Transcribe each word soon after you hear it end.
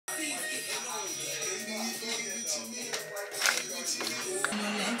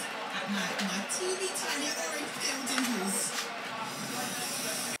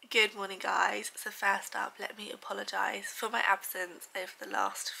Good morning guys. So first up, let me apologise for my absence over the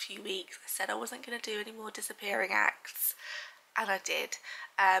last few weeks. I said I wasn't going to do any more disappearing acts and I did,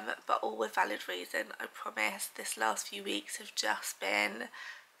 but all with valid reason. I promise. This last few weeks have just been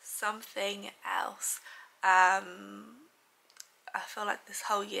something else. I feel like this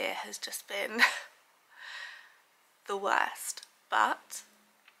whole year has just been the worst, but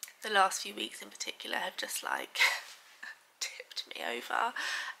the last few weeks in particular have just like tipped me over.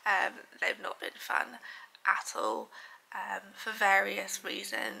 They've not been fun at all, for various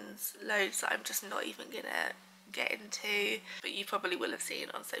reasons, loads that I'm just not even gonna get into, but you probably will have seen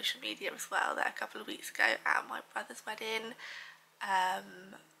on social media as well that a couple of weeks ago at my brother's wedding,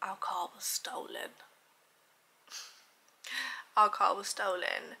 our car was stolen. Our car was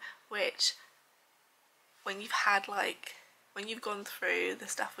stolen, which when you've had like, when you've gone through the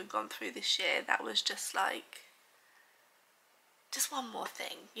stuff we've gone through this year, that was just like, just one more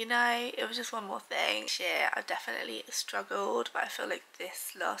thing, you know? It was just one more thing. This year I've definitely struggled, but I feel like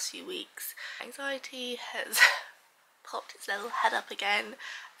this last few weeks anxiety has popped its little head up again.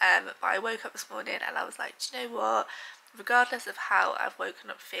 But I woke up this morning and I was like, do you know what? Regardless of how I've woken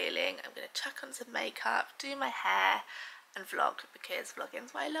up feeling, I'm going to chuck on some makeup, do my hair and vlog, because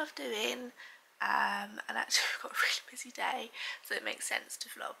vlogging's what I love doing. And actually we've got a really busy day, so it makes sense to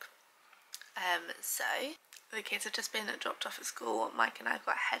vlog. So the kids have just been dropped off at school. Mike and I have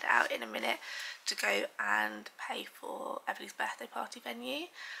got to head out in a minute to go and pay for Everly's birthday party venue.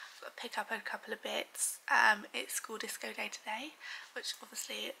 I've got to pick up a couple of bits. It's school disco day today, which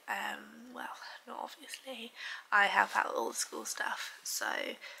obviously, well, not obviously, I help out with all the school stuff, so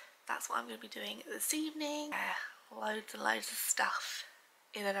that's what I'm going to be doing this evening. Loads and loads of stuff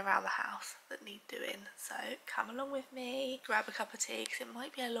in and around the house that need doing, so come along with me, grab a cup of tea because it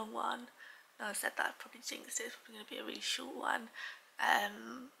might be a long one. Now I said that, I've probably jinxed it. It's probably going to be a really short one,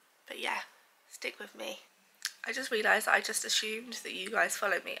 but yeah, stick with me. I just realised I just assumed that you guys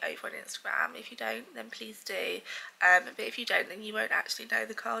follow me over on Instagram. If you don't, then please do, but if you don't, then you won't actually know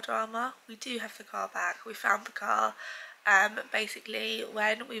the car drama. We do have the car back. We found the car. Basically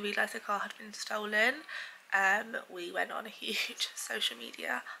when we realised the car had been stolen, we went on a huge social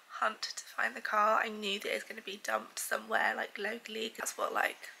media hunt to find the car. I knew that it was going to be dumped somewhere like locally. That's what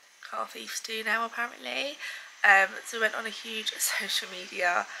like car thieves do now apparently. So we went on a huge social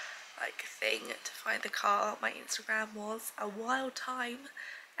media like thing to find the car. My Instagram was a wild time.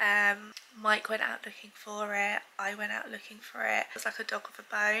 Mike went out looking for it, I went out looking for it. It was like a dog with a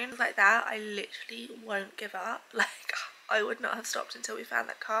bone. Like that, I literally won't give up. Like I would not have stopped until we found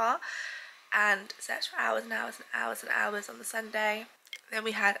that car, and searched for hours and hours and hours and hours on the Sunday. Then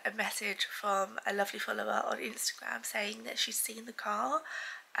we had a message from a lovely follower on Instagram saying that she'd seen the car,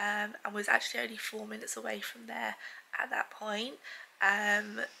 and was actually only 4 minutes away from there at that point.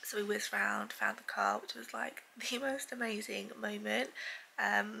 So we whizzed round, found the car, which was like the most amazing moment.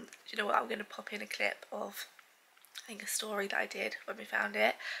 Do you know what, I'm going to pop in a clip of, I think, a story that I did when we found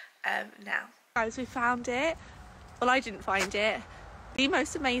it now. Guys, we found it. Well, I didn't find it. The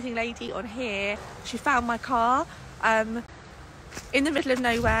most amazing lady on here, she found my car in the middle of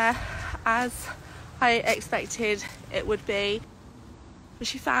nowhere, as I expected it would be. But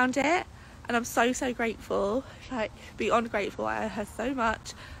she found it, and I'm so grateful, like beyond grateful. I owe her so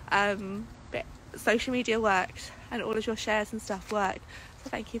much. But social media worked, and all of your shares and stuff worked, so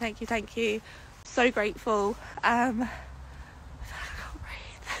thank you. So grateful. I can't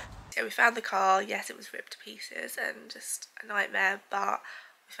breathe. So we found the car. Yes, it was ripped to pieces and just a nightmare, but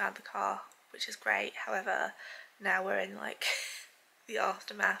we found the car, which is great. However, now we're in like the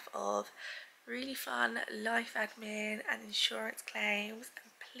aftermath of really fun life admin and insurance claims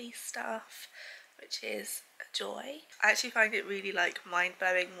and police stuff, which is a joy. I actually find it really like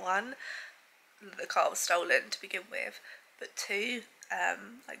mind-blowing, one, that the car was stolen to begin with, but two,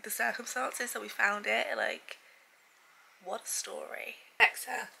 like the circumstances that we found it, like, what a story.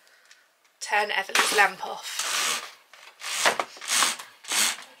 Alexa, turn Everly's lamp off.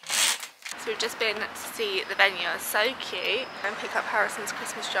 So we've just been to see the venue. It's so cute, and pick up Harrison's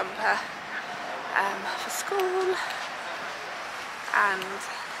Christmas jumper for school. And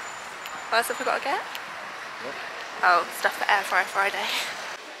what else have we got to get? What? Oh, stuff for Air Fryer Friday.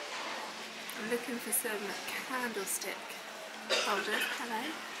 I'm looking for some candlestick holders. Hello.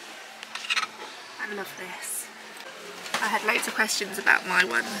 I love this. I had loads of questions about my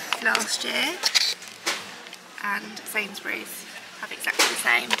one last year, and Sainsbury's have exactly the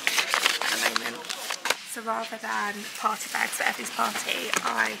same at the moment. So rather than party bags for Effie's party,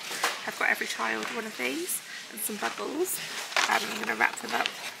 I have got every child one of these and some bubbles. I'm going to wrap them up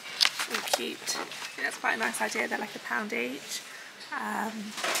all cute. I think that's quite a nice idea. They're like £1 each.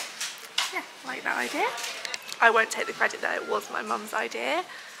 Yeah, like that idea. I won't take the credit though, it was my mum's idea.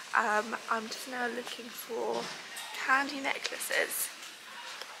 I'm just now looking for candy necklaces.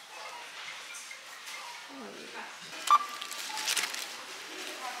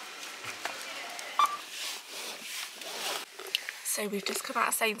 So we've just come out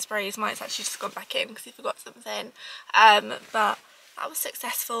of Sainsbury's. Mike's actually just gone back in because he forgot something. But that was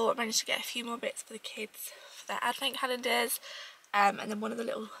successful. I managed to get a few more bits for the kids for their advent calendars. And then one of the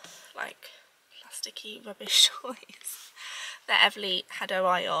little like plasticky rubbish toys that Everly had her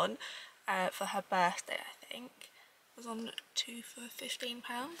eye on for her birthday, I think. Was on 2 for £15.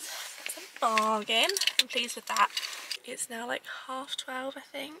 That's a bargain. I'm pleased with that. It's now like 12:30, I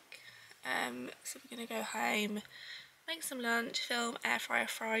think. So we're gonna go home, make some lunch, film Air Fryer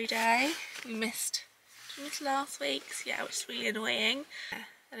Friday. Did we miss last week's? Yeah, which is really annoying.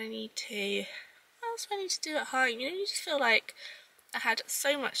 And I need to, what else do I need to do at home? You know, you just feel like I had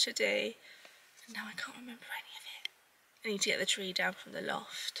so much to do and now I can't remember any of it. I need to get the tree down from the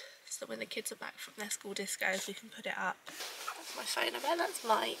loft so that when the kids are back from their school discos we can put it up. That's my phone, I bet that's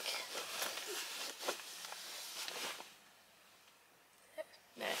Mike.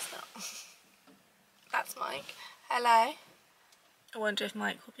 No, it's not. That's Mike. Hello. I wonder if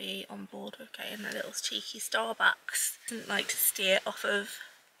Mike will be on board with getting a little cheeky Starbucks. I didn't like to steer off of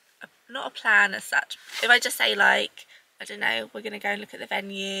not a plan as such. If I just say like, I don't know, we're going to go and look at the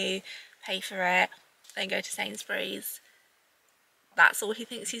venue, pay for it, then go to Sainsbury's, that's all he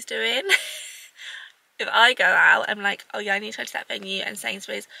thinks he's doing. If I go out, I'm like, oh yeah, I need to go to that venue and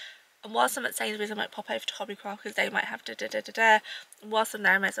Sainsbury's. And whilst I'm at Sainsbury's, I might pop over to Hobbycraft because they might have da-da-da-da-da. And whilst I'm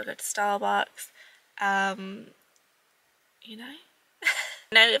there, I might as well go to Starbucks. You know?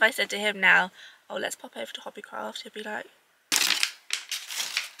 You know, if I said to him now, oh, let's pop over to Hobbycraft, he'd be like,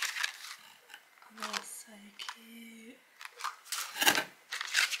 oh, that's so cute.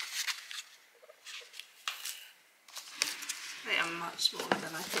 They are much smaller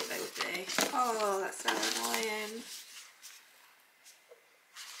than I thought they would be. Oh, that's so annoying.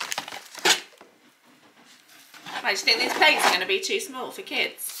 Right, do you think these plates are going to be too small for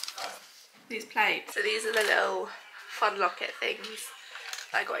kids? These plates. So these are the little fun locket things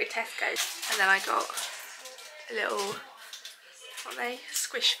that I got in Tesco. And then I got a little, what are they?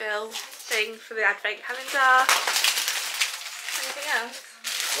 Squishville thing for the advent calendar. Anything else?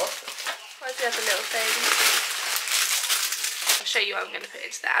 What? Where's the other little thing? I'll show you what I'm going to put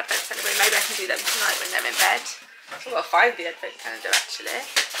into the advent calendar. Maybe I can do them tonight when they're in bed. I've got to find the advent calendar actually.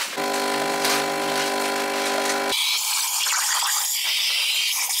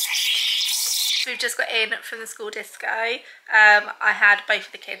 We've just got in from the school disco. I had both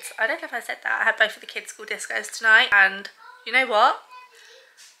of the kids, I don't know if I said that, I had both of the kids' school discos tonight, and you know what?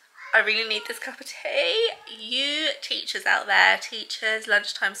 I really need this cup of tea. You teachers out there, teachers,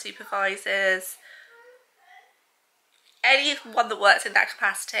 lunchtime supervisors, anyone that works in that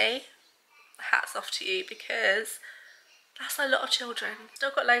capacity, hats off to you, because that's a lot of children.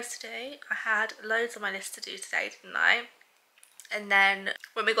 Still got loads to do. I had loads on my list to do today, didn't I? And then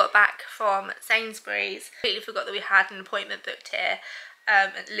when we got back from Sainsbury's, I completely forgot that we had an appointment booked here,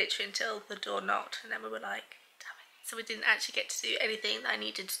 literally until the door knocked, and then we were like, damn it. So we didn't actually get to do anything that I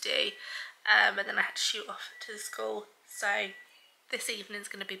needed to do, and then I had to shoot off to the school. So this evening's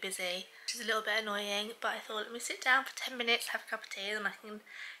going to be busy, which is a little bit annoying, but I thought, let me sit down for 10 minutes, have a cup of tea, and then I can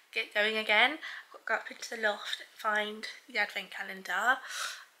get going again. I've got to go up into the loft, find the advent calendar.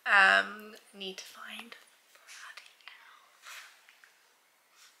 Need to find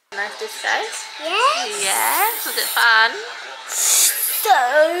nice disco? Yes. Yes. Was it fun?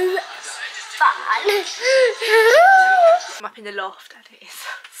 So fun. I'm up in the loft and it is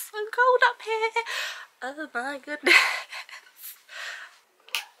so cold up here. Oh my goodness.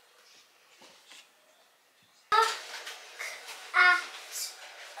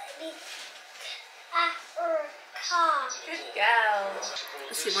 Good girl.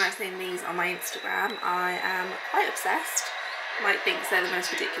 As you might have seen these on my Instagram, I am quite obsessed. Mike thinks they're the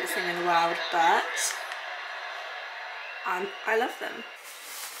most ridiculous thing in the world, but I love them.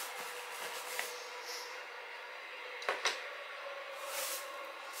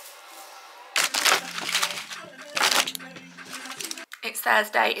 It's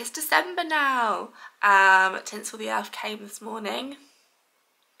Thursday, it's December now. Tinsel the Elf came this morning.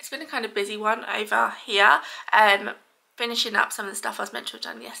 It's been a kind of busy one over here. Finishing up some of the stuff I was meant to have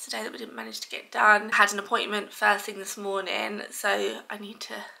done yesterday that we didn't manage to get done. I had an appointment first thing this morning, so I need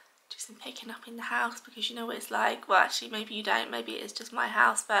to do some picking up in the house, because you know what it's like. Well, actually maybe you don't, maybe it is just my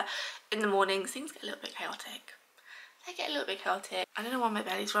house, but in the mornings things get a little bit chaotic. they get a little bit chaotic. I don't know why my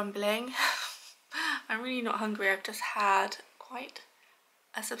belly's rumbling. I'm really not hungry. I've just had quite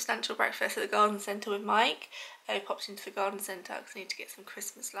a substantial breakfast at the garden centre with Mike. I popped into the garden centre because I need to get some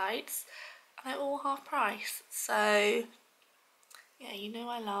Christmas lights, and they're all half price. So yeah, you know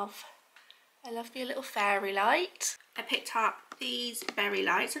I love me a little fairy light. I picked up these berry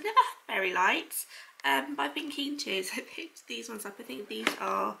lights. I've never had berry lights, but I've been keen to, so I picked these ones up. I think these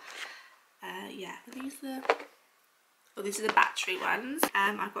are yeah, these are the battery ones.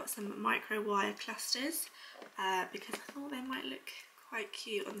 I've got some micro wire clusters because I thought they might look quite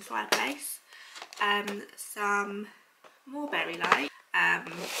cute on the fireplace. Some more berry light,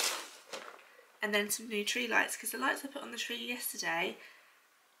 and then some new tree lights, because the lights I put on the tree yesterday,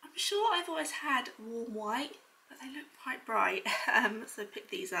 I'm sure I've always had warm white, but they look quite bright. So I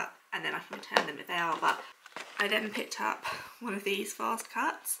picked these up, and then I can return them if they are. But I then picked up one of these fast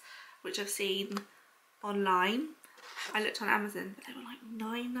cuts, which I've seen online. I looked on Amazon, but they were like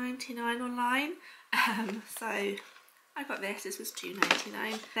 $9.99 online. So I got this. This was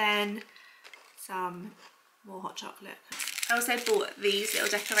 $2.99. Then some more hot chocolate. I also bought these little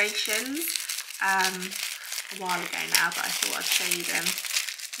decorations a while ago now, but I thought I'd show you them.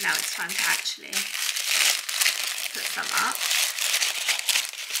 Now it's time to actually put some up.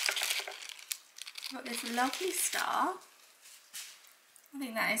 I've got this lovely star. I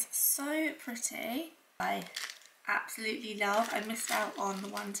think that is so pretty. I absolutely love. I missed out on the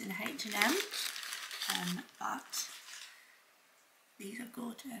ones in H&M, but these are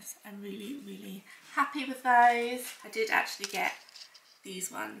gorgeous. I'm really happy with those. I did actually get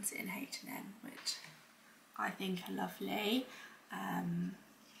these ones in H&M, which I think are lovely.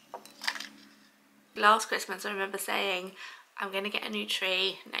 Last Christmas I remember saying I'm going to get a new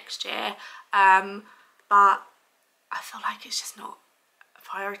tree next year, but I feel like it's just not a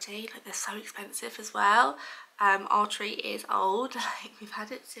priority. Like, they're so expensive as well. Our tree is old. Like, we've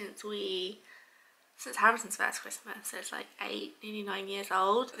had it since Harrison's first Christmas, so it's like 8, nearly 9 years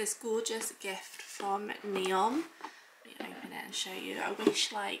old. This gorgeous gift from Neon. Let me open it and show you. I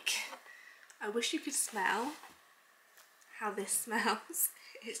wish you could smell how this smells.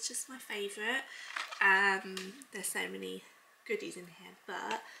 It's just my favourite. There's so many goodies in here,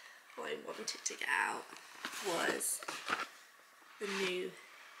 but what I wanted to get out was the new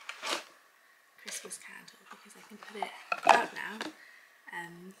Christmas candle, because I can put it out now.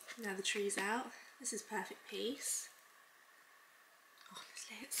 Now the tree's out. This is Perfect Peace.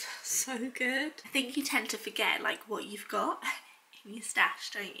 Honestly, it's so good. I think you tend to forget like what you've got in your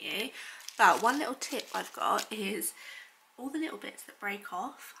stash, don't you? But one little tip I've got is all the little bits that break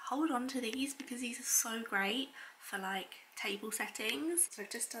off, hold on to these, because these are so great for like table settings. So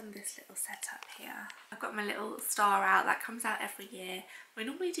I've just done this little setup here. I've got my little star out that comes out every year. We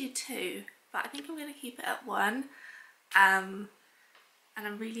normally do 2, but I think I'm going to keep it at 1. And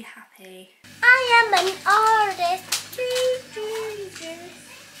I'm really happy. I am an artist. Do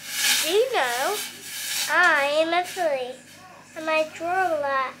you know I am a flea and I draw a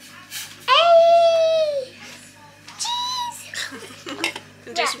lot. Hey! Jeez!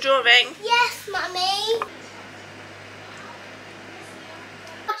 Can do some drawing? Yes, Mummy.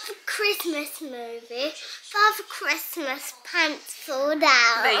 Christmas movie. Father Christmas pants fall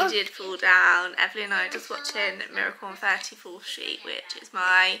down. They did fall down. Evelyn and I are just watching Miracle on 34th Street, which is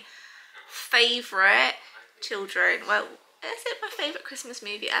my favourite is it my favourite Christmas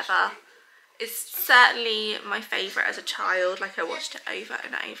movie ever? It's certainly my favourite as a child. Like, I watched it over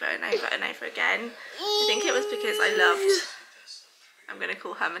and over and over and over again. I think it was because I loved, I'm going to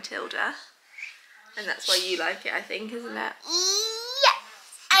call her Matilda, and that's why you like it, I think, isn't it?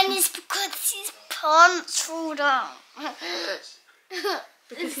 And it's because his pants fall down.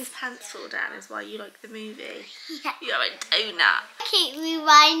 Because his pants fall down is why you like the movie. Yeah. You're a donut. Keep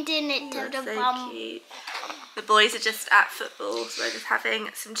rewinding it till the so bum. Cute. The boys are just at football, so they're just having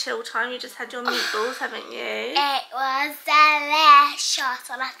some chill time. You just had your meatballs, haven't you? It was delicious.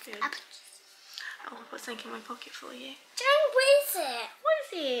 Oh, I've got something in my pocket for you. What is it? What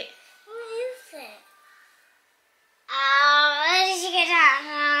is it? What is it? Oh, where did you get that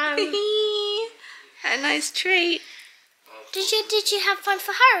from? A nice treat. Did you have fun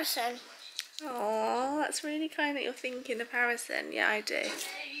for Harrison? Oh, that's really kind that you're thinking of Harrison. Yeah, I do.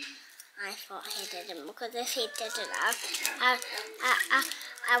 I thought he didn't, because if he didn't, I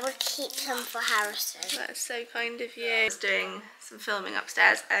would keep some for Harrison. That's so kind of you. I was doing some filming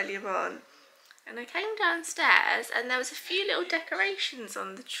upstairs earlier on, and I came downstairs and there was a few little decorations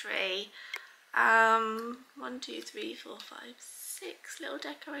on the tree. 1, 2, 3, 4, 5, 6 little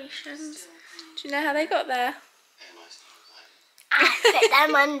decorations. Do you know how they got there? I put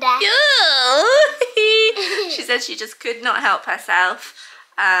them under. She said she just could not help herself.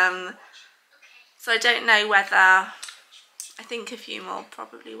 So I don't know whether, I think a few more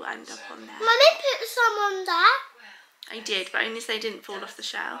probably will end up on there. Mummy put some on there. I did, but only so they didn't fall off the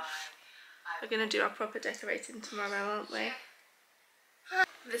shelf. We're going to do our proper decorating tomorrow, aren't we?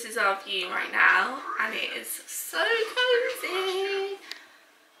 This is our view right now, and it is so cozy.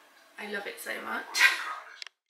 I love it so much.